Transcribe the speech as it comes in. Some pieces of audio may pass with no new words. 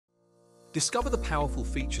Discover the powerful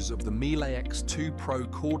features of the Miele HX2 Pro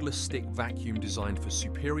cordless stick vacuum designed for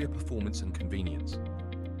superior performance and convenience.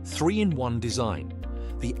 3-in-1 design.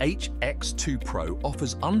 The HX2 Pro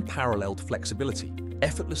offers unparalleled flexibility,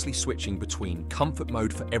 effortlessly switching between comfort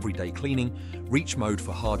mode for everyday cleaning, reach mode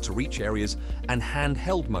for hard-to-reach areas, and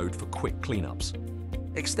handheld mode for quick cleanups.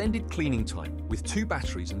 Extended cleaning time. With 2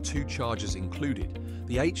 batteries and 2 chargers included,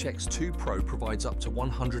 the HX2 Pro provides up to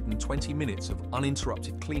 120 minutes of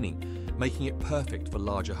uninterrupted cleaning, making it perfect for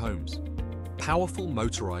larger homes. Powerful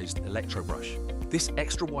motorized electro brush. This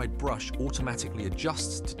extra-wide brush automatically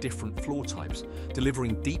adjusts to different floor types,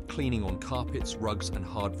 delivering deep cleaning on carpets, rugs, and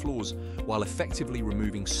hard floors, while effectively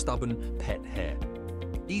removing stubborn pet hair.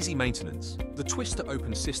 Easy maintenance. The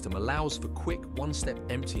twist-to-open system allows for quick one-step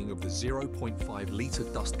emptying of the 0.5-liter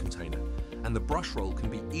dust container, and the brush roll can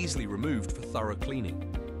be easily removed for thorough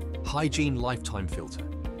cleaning. Hygiene lifetime filter.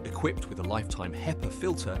 Equipped with a lifetime HEPA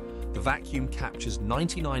filter, the vacuum captures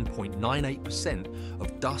 99.98%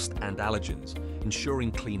 of dust and allergens,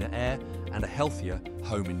 ensuring cleaner air and a healthier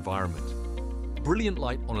home environment. Brilliant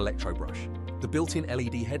light on electro brush. The built-in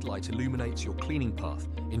LED headlight illuminates your cleaning path,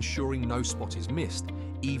 ensuring no spot is missed,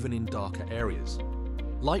 even in darker areas.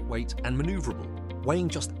 Lightweight and maneuverable. Weighing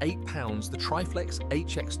just 8 pounds, the Triflex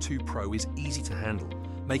HX2 Pro is easy to handle,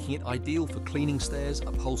 making it ideal for cleaning stairs,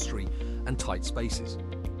 upholstery, and tight spaces.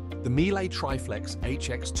 The Miele Triflex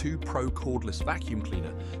HX2 Pro cordless vacuum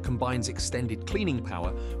cleaner combines extended cleaning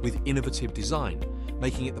power with innovative design,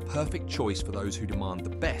 making it the perfect choice for those who demand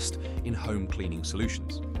the best in home cleaning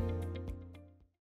solutions.